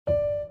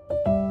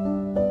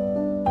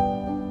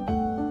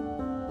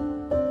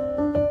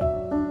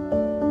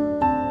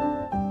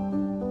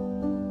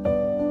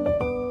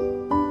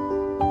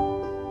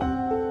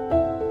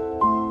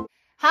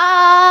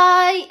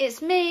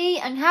it's me,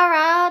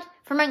 Angharad,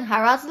 from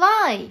Angharad's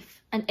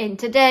Life. And in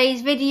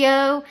today's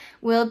video,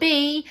 we'll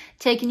be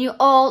taking you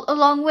all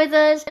along with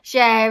us,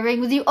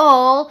 sharing with you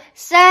all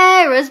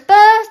Sarah's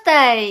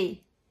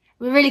birthday.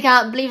 We really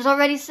can't believe it's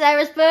already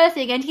Sarah's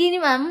birthday again, can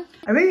you, Mum?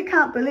 I really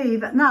can't believe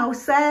that now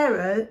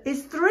Sarah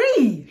is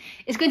 3.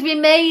 It's going to be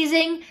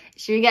amazing.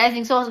 Should we get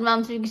everything sorted,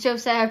 Mum, so we can show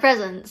Sarah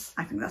presents?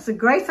 I think that's a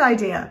great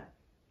idea.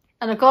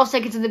 And of course,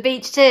 take her to the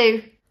beach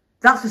too.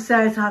 That's for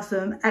Sarah to have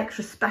some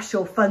extra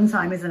special fun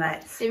time, isn't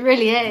it? It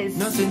really is.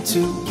 Nothing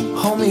to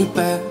hold me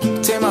back,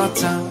 take my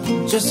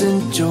time, just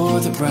enjoy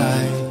the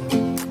ride.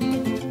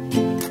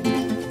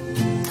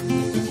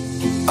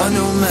 I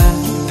know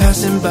man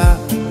passing by,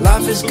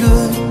 life is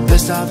good,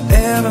 best I've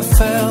ever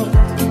felt.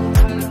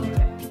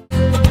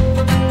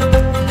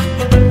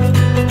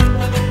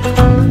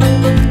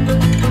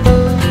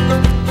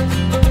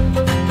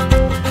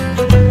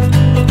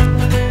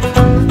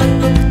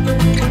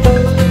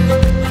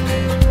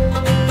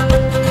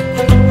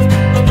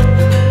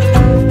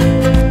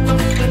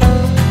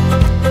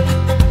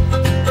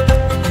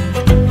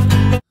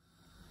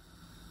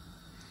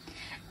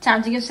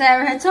 Time to give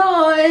Sarah her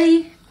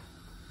toy.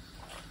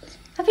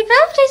 Happy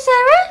birthday,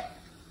 Sarah!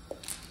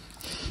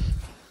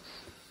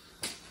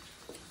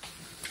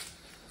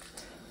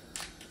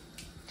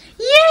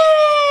 Yay!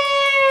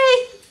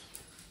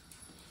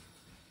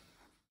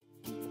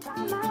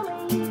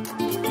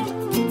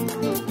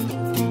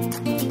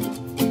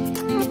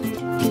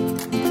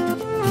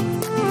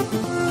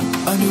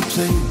 A new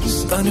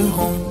place, a new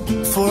home,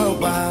 for a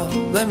while,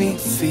 let me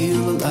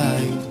feel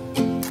alive.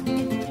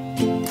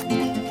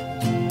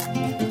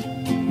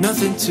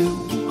 Nothing to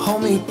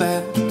hold me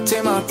back,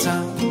 take my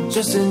time,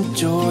 just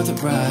enjoy the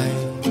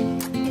ride.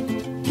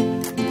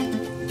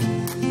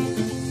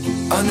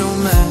 I know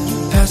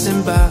man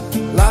passing by,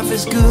 life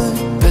is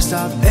good, best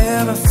I've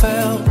ever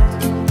felt.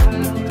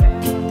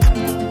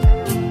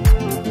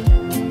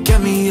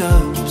 Get me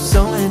up,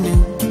 somewhere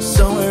new,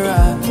 somewhere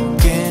I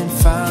can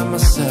find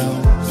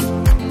myself.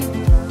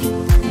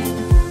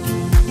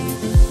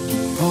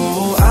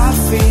 Oh, I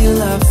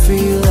feel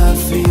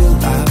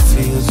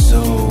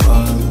so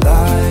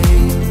alive.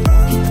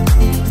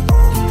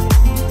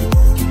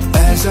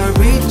 As I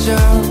reach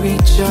out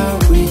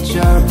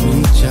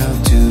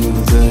to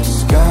the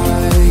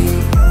sky.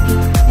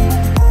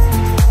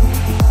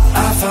 I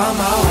found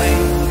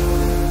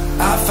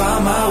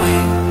my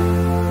way.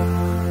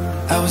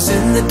 I was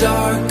in the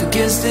dark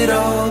against it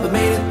all, but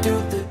made it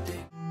through the day.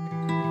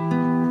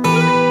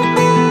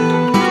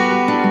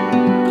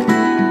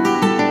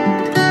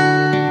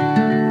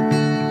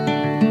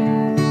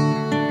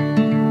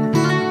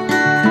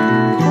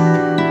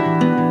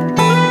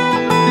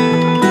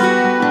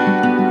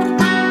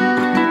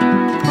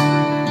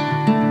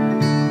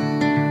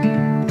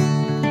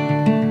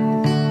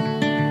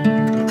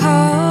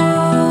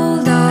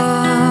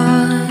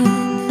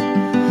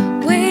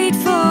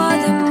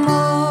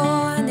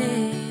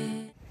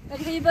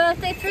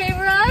 Birthday free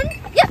run?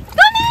 Yep,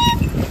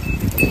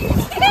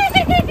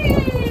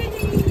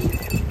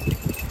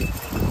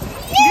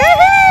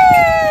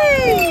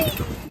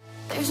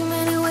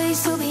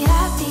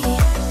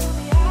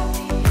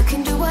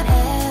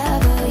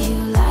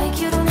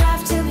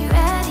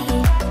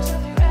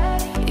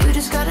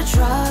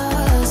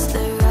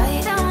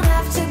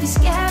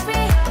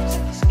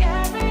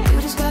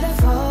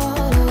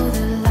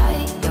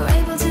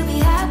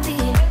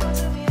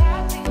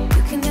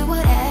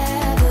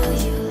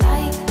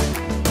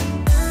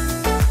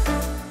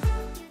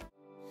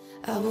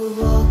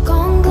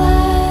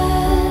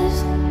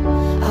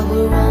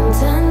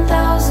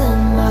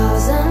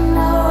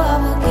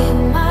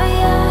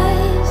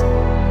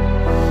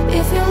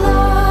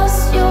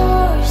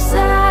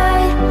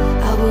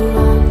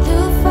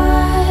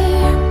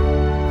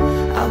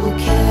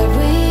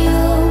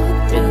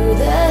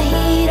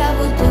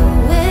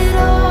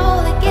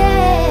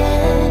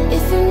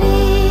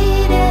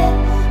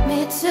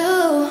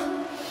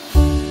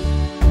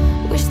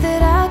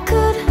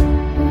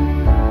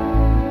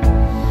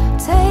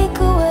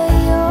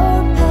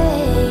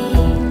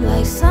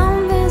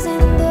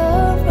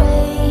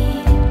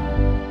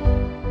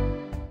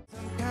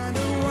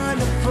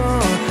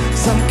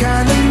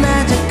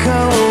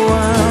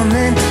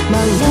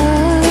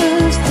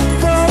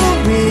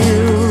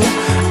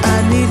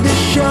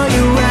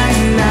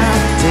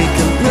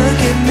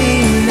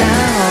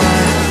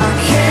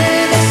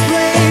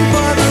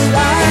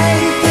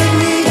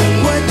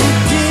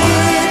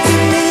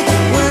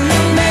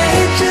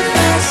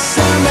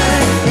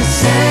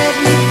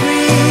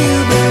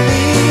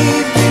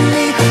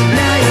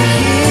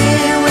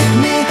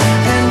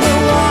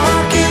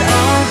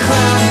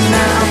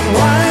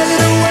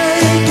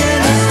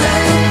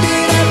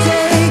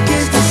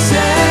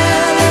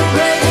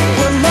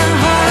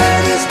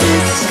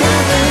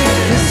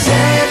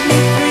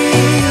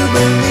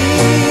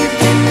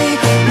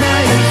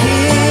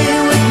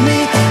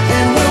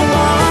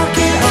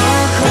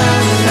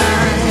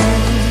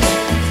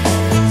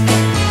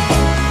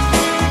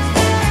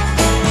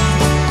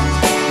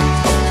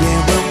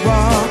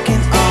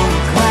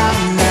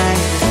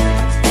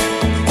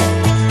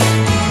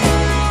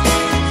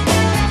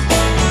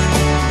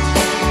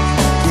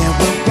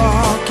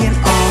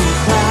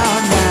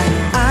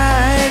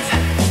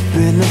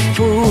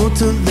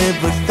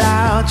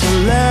 your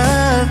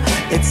love.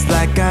 It's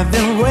like I've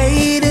been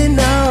waiting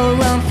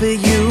around for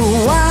you.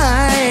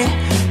 Why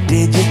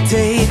did you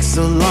take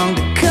so long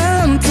to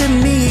come to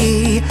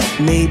me?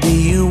 Maybe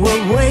you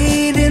were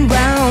waiting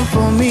round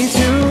for me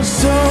too.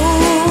 So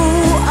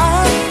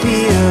I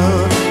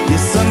feel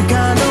you're some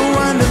kind of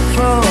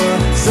wonderful,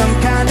 some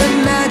kind of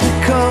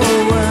magical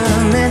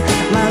woman.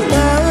 My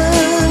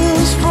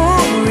love's for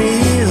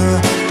real.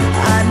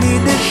 I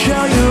need to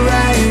show you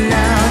right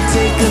now.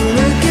 Take a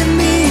look at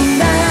me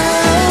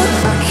now.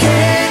 I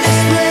can't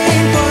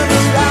explain for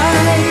the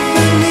life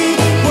of me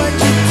what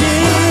you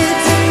did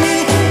to me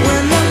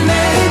when I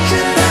met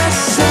you last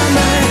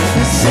summer.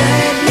 You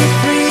set me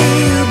free,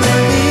 you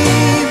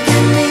believed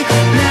in me.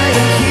 Now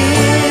you're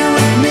here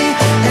with me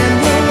and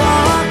we're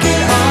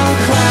walking on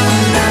cloud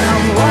nine.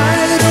 I'm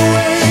wide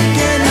awake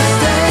and the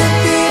step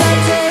that I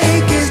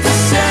take is to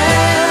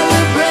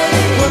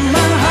celebrate what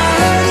my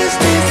heart has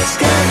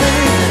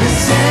discovered. You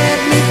set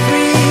me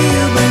free,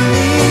 you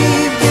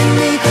believed in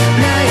me.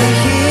 Now you're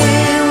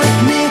here with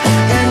me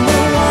and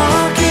we're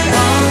walking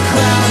on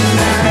cloud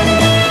nine.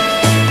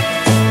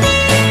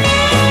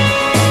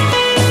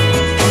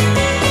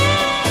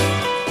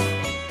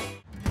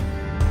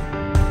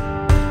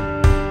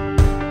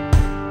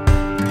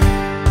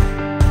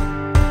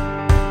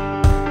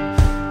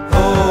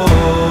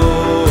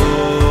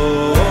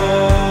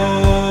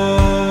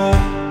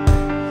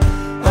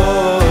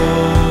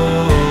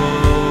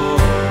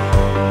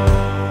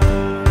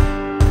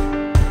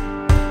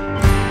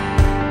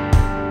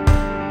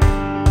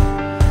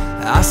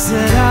 I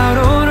set out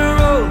on a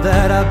road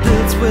that I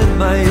built with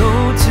my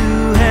own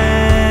two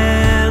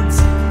hands.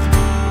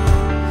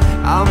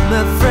 I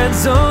met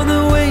friends on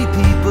the way,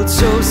 people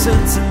chosen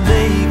to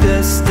make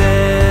a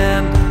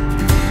stand.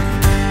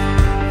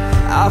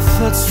 I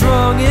felt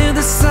strong in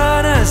the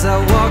sun as I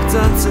walked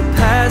onto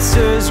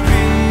pastures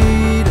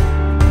green.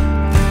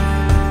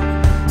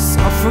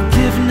 Saw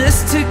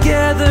forgiveness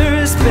together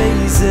as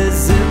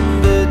spaces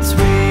in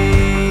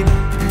between.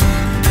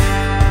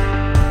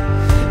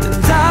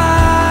 And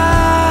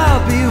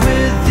I'll be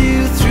with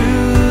you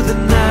through the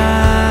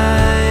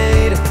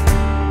night.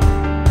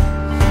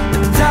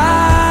 And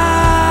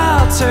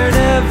I'll turn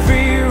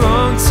every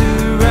wrong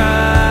to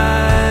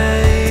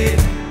right.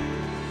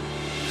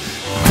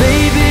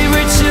 Baby,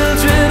 we're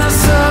children of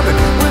summer,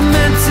 we're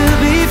meant to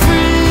be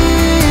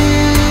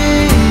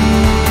free.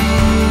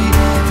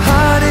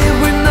 Honey,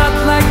 we're not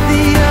like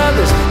the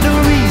others, no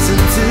reason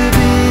to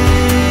be.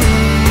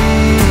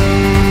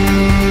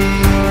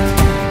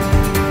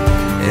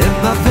 And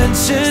my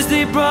ventures,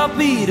 they brought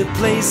me to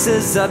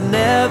places I've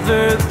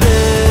never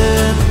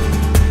been.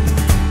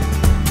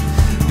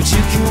 But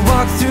you can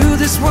walk through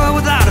this world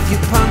without a few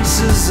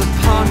punches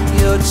upon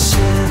your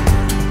chin.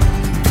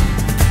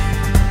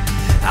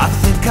 I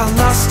think I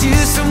lost you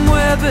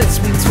somewhere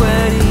between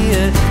 20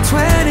 and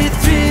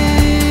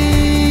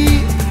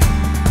 23.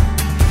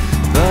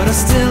 But I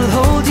still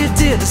hold you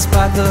dear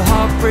despite the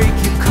heartbreak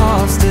you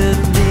caused in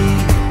me.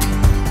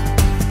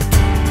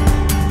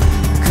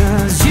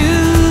 'Cause you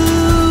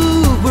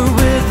were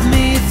with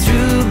me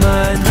through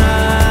my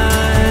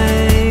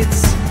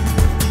nights.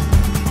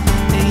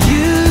 And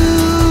you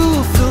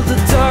filled the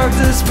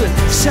darkness with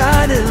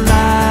shining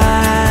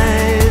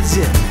lights,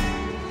 yeah.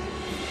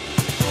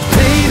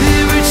 Baby,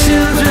 we're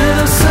children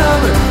of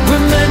summer,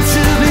 we're meant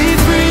to be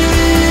free.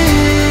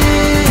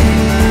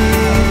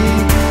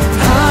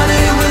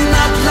 Honey, we're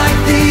not like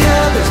the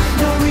others,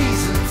 no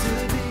reason to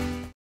be.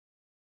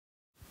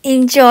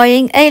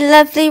 Enjoying a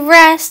lovely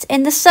rest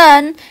in the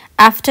sun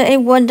after a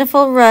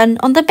wonderful run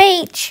on the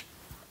beach.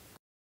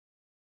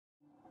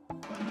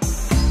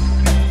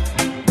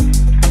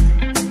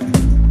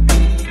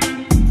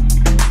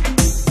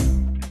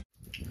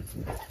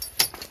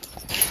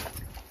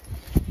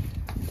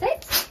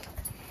 Sit.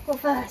 Go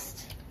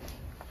first.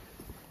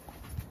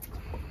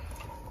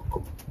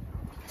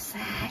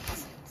 Sit.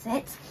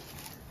 Sit.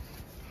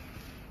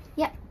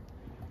 Yep.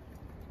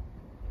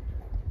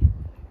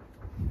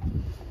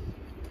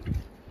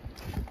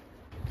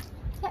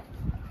 Yep.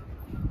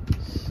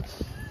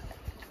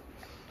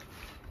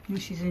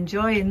 She's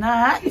enjoying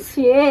that.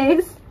 She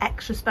is.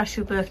 Extra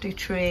special birthday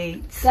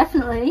treats.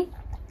 Definitely.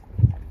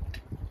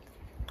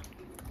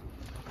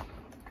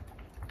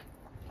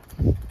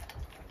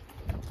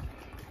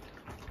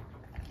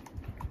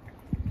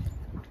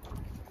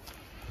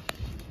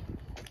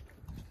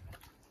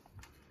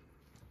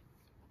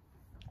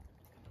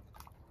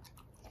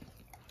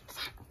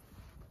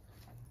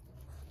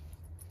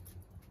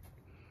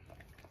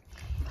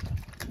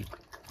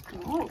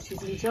 Oh,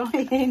 she's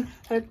enjoying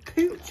her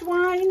pooch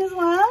wine as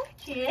well.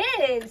 She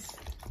is.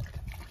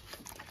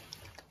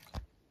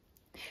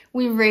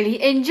 We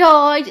really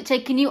enjoyed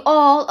taking you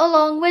all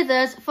along with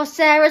us for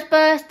Sarah's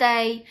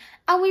birthday,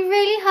 and we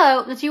really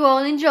hope that you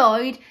all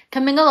enjoyed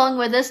coming along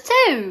with us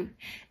too.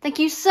 Thank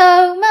you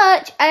so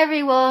much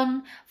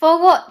everyone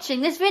for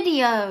watching this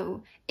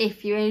video.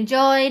 If you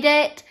enjoyed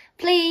it,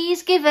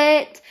 please give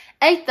it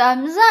a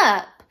thumbs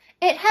up.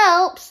 It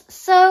helps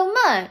so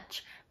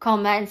much.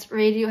 Comments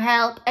really do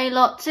help a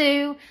lot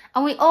too,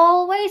 and we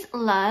always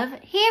love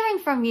hearing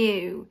from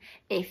you.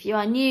 If you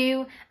are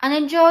new and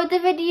enjoyed the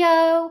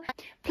video,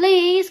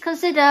 please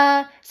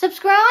consider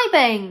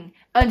subscribing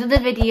under the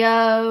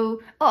video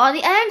or at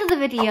the end of the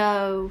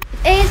video.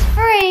 It is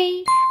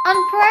free,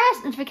 and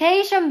press the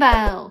notification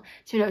bell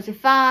to be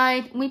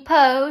notified when we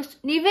post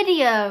new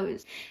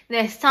videos.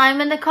 This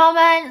time in the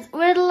comments,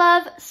 we'd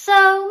love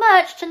so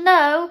much to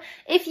know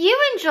if you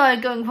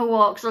enjoy going for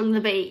walks along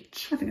the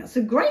beach. I think that's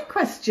a great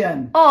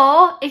question.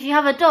 Or if you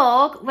have a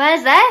dog,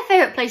 where's their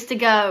favourite place to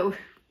go?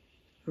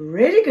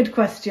 Really good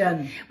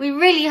question. We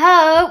really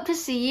hope to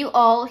see you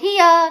all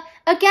here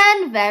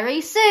again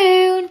very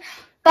soon.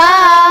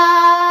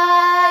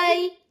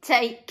 Bye!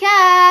 Take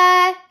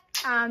care!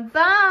 And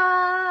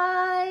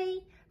bye.